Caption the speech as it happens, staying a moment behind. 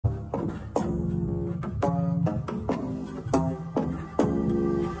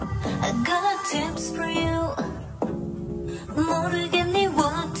tips for you. 모르겠니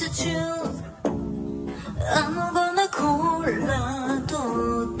what to choose. 아무거나 골라도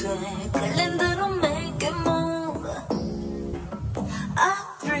돼. 글랜드로 make a move. I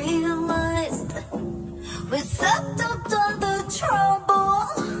realized we sucked up all the trouble.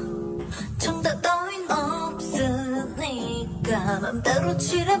 정답 따윈 없으니까 맘대로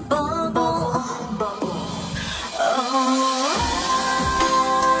칠해 bubble.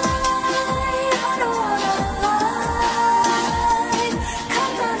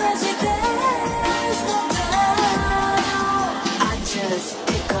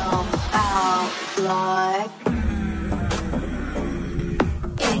 Like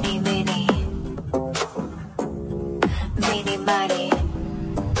eenie meenie, meenie miny.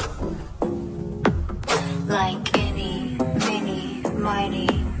 Like eenie meenie, miny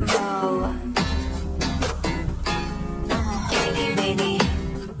mo. Eenie meenie,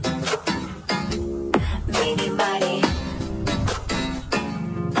 meenie miny.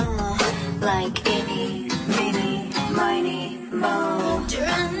 Like eenie meenie, miny mo.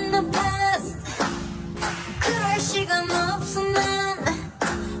 During the past. 그럴 시간 없으면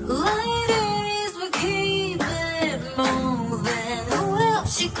ladies we keep it moving. 후회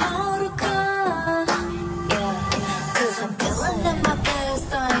없이 걸어가. Yeah, cause I'm feeling at my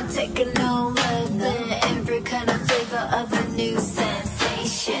best. I ain't taking no less than every kind of flavor of a new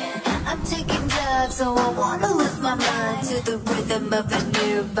sensation. I'm taking dives, so I wanna lose my mind to the rhythm of a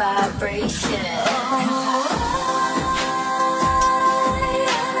new vibration.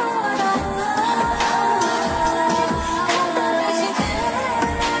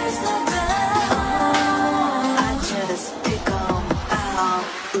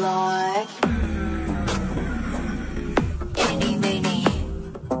 Like eenie meenie,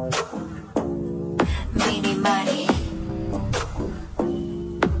 meenie miny.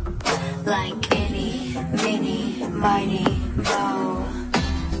 Like eenie meenie, miny mo.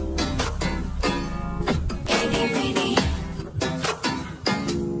 Eenie meenie,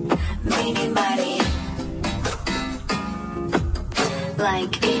 meenie miny.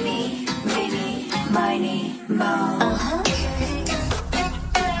 Like eenie meenie, miny mo.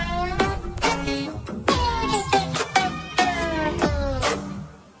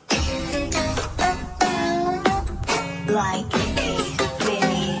 Like eenie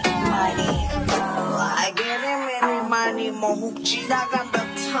meenie, miny mo. Like eenie meenie, miny mo. 훅 지나간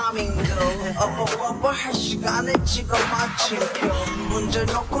타밍도 어버할 시간에 찍어 마침표. 문제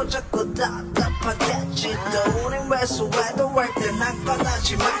놓고 자꾸 답답하겠지도. 우린 외수해도 할때 난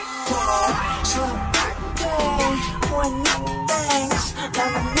꺼나지 말고. 수업할 때 when nothing's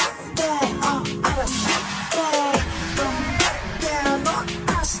나는 nothing. 알았어. 넌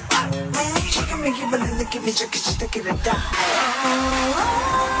알았어. 지금의 기분의 느낌이 저기 지대기를 다.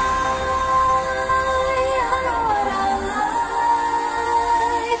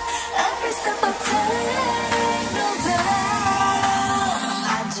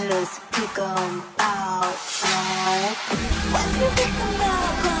 Just pick 'em out like once you pick 'em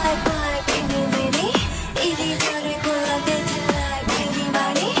out like